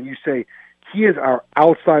draft him and you say, he is our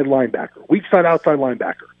outside linebacker, weak side outside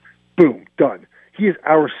linebacker. Boom, done. He is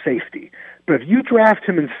our safety. But if you draft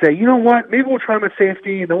him and say, you know what, maybe we'll try him at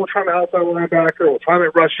safety, and then we'll try him at outside linebacker, we'll try him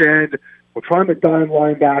at rush end, we'll try him at dime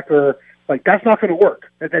linebacker, like, that's not going to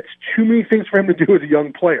work. That's too many things for him to do as a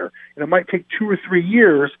young player. And it might take 2 or 3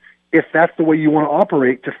 years, if that's the way you want to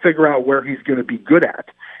operate, to figure out where he's going to be good at.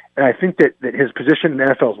 And I think that his position in the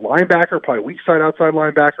NFL is linebacker, probably weak side outside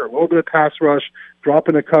linebacker, a little bit of pass rush, drop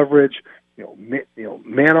into coverage,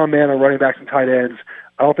 man on man on running backs and tight ends.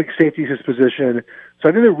 I don't think safety is his position. So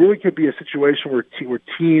I think there really could be a situation where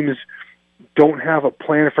teams don't have a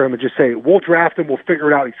plan for him and just say, we'll draft him, we'll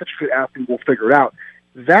figure it out. He's such a good athlete, we'll figure it out.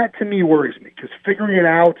 That, to me, worries me, because figuring it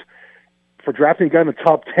out for drafting a guy in the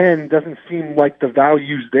top 10 doesn't seem like the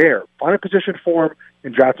value's there. Find a position for him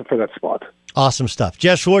and draft him for that spot. Awesome stuff.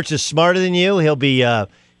 Jeff Schwartz is smarter than you. He'll be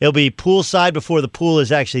poolside before the pool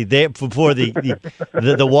is actually there, before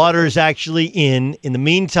the water is actually in. In the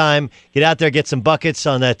meantime, get out there, get some buckets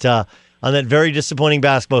on that very disappointing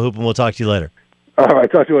basketball hoop, and we'll talk to you later. All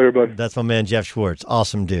right, talk to you later, bud. That's my man, Jeff Schwartz.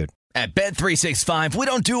 Awesome dude. At Bet365, we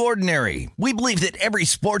don't do ordinary. We believe that every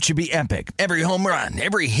sport should be epic. Every home run,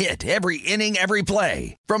 every hit, every inning, every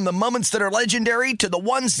play. From the moments that are legendary to the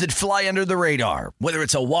ones that fly under the radar. Whether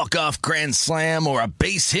it's a walk-off grand slam or a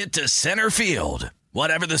base hit to center field.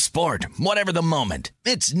 Whatever the sport, whatever the moment,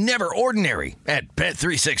 it's never ordinary at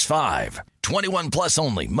Bet365. 21 plus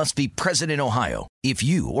only. Must be present in Ohio. If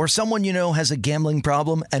you or someone you know has a gambling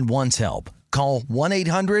problem and wants help, call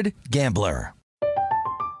 1-800-GAMBLER.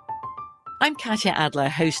 I'm Katya Adler,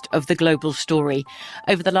 host of The Global Story.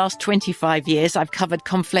 Over the last 25 years, I've covered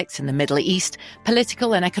conflicts in the Middle East,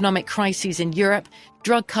 political and economic crises in Europe,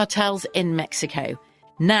 drug cartels in Mexico.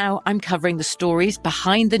 Now I'm covering the stories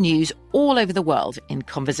behind the news all over the world in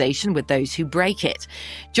conversation with those who break it.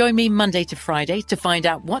 Join me Monday to Friday to find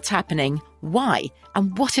out what's happening, why,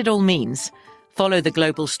 and what it all means. Follow The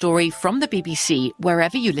Global Story from the BBC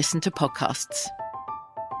wherever you listen to podcasts.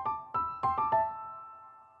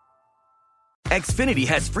 Xfinity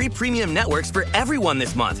has free premium networks for everyone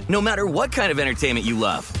this month, no matter what kind of entertainment you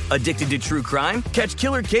love. Addicted to true crime? Catch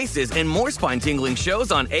killer cases and more spine-tingling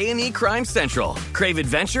shows on A&E Crime Central. Crave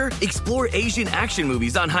adventure? Explore Asian action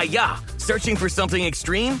movies on Hi-Ya. Searching for something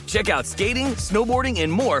extreme? Check out skating, snowboarding,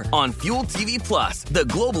 and more on Fuel TV Plus, the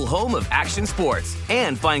global home of action sports.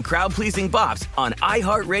 And find crowd-pleasing bops on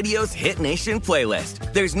iHeartRadio's Hit Nation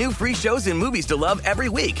playlist. There's new free shows and movies to love every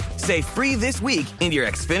week. Say free this week in your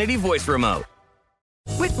Xfinity voice remote.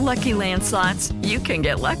 With Lucky Land Slots, you can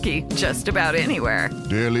get lucky just about anywhere.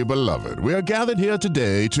 Dearly beloved, we are gathered here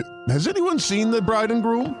today to... Has anyone seen the bride and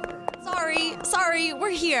groom? Sorry, we're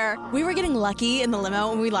here. We were getting lucky in the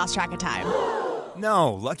limo and we lost track of time.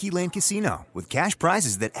 No, Lucky Land Casino, with cash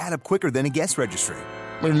prizes that add up quicker than a guest registry.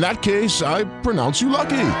 In that case, I pronounce you lucky.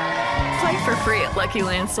 Play for free at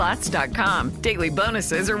LuckyLandSlots.com. Daily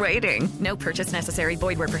bonuses are waiting. No purchase necessary.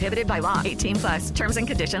 Void where prohibited by law. 18 plus. Terms and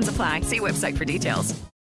conditions apply. See website for details.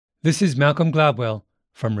 This is Malcolm Gladwell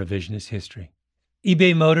from Revisionist History.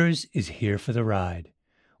 eBay Motors is here for the ride.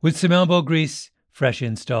 With some elbow grease, fresh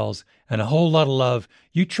installs, and a whole lot of love,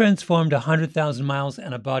 you transformed 100,000 miles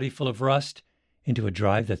and a body full of rust into a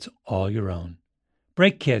drive that's all your own.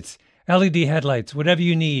 Brake kits, LED headlights, whatever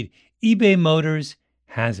you need, eBay Motors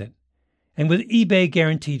has it. And with eBay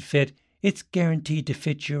Guaranteed Fit, it's guaranteed to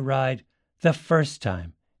fit your ride the first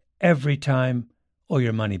time, every time, or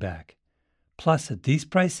your money back. Plus, at these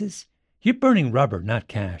prices, you're burning rubber, not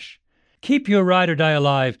cash. Keep your ride or die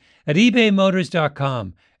alive at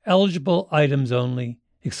ebaymotors.com. Eligible items only.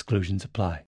 Exclusions apply.